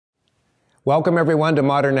Welcome everyone to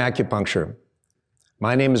Modern Acupuncture.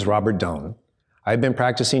 My name is Robert Doane. I've been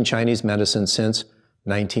practicing Chinese medicine since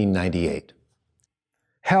 1998.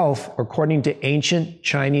 Health, according to ancient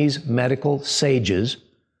Chinese medical sages,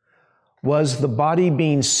 was the body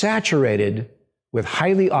being saturated with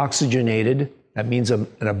highly oxygenated, that means an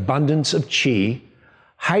abundance of qi,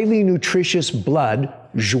 highly nutritious blood,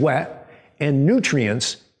 zhui, and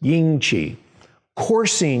nutrients, yin qi,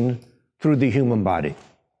 coursing through the human body.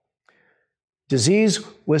 Disease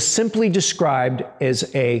was simply described as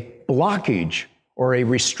a blockage or a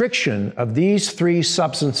restriction of these three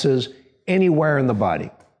substances anywhere in the body.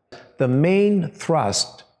 The main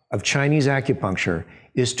thrust of Chinese acupuncture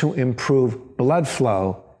is to improve blood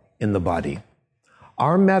flow in the body.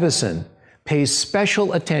 Our medicine pays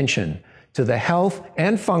special attention to the health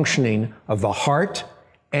and functioning of the heart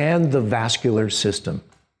and the vascular system.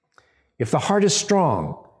 If the heart is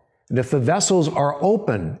strong, and if the vessels are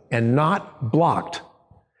open and not blocked,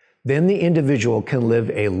 then the individual can live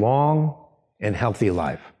a long and healthy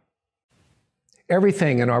life.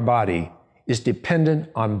 Everything in our body is dependent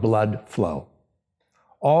on blood flow.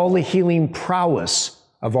 All the healing prowess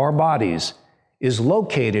of our bodies is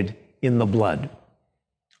located in the blood.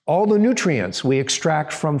 All the nutrients we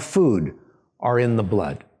extract from food are in the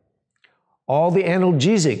blood. All the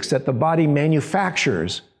analgesics that the body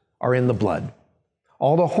manufactures are in the blood.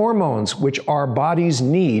 All the hormones which our bodies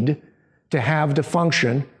need to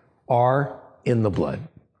function are in the blood.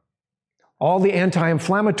 All the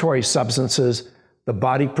anti-inflammatory substances the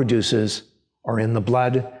body produces are in the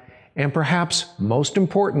blood. And perhaps most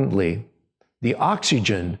importantly, the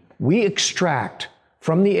oxygen we extract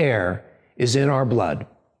from the air is in our blood.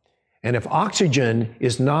 And if oxygen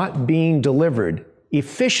is not being delivered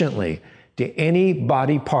efficiently to any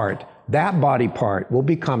body part, that body part will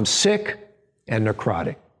become sick and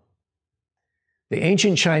necrotic. The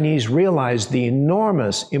ancient Chinese realized the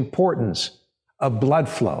enormous importance of blood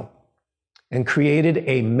flow and created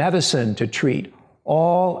a medicine to treat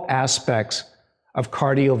all aspects of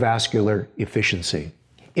cardiovascular efficiency.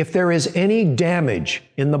 If there is any damage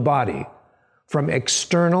in the body from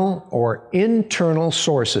external or internal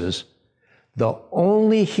sources, the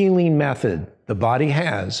only healing method the body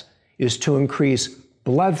has is to increase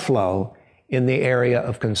blood flow in the area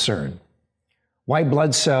of concern. White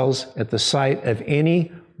blood cells at the site of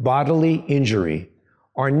any bodily injury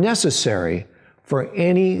are necessary for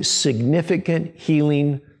any significant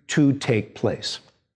healing to take place.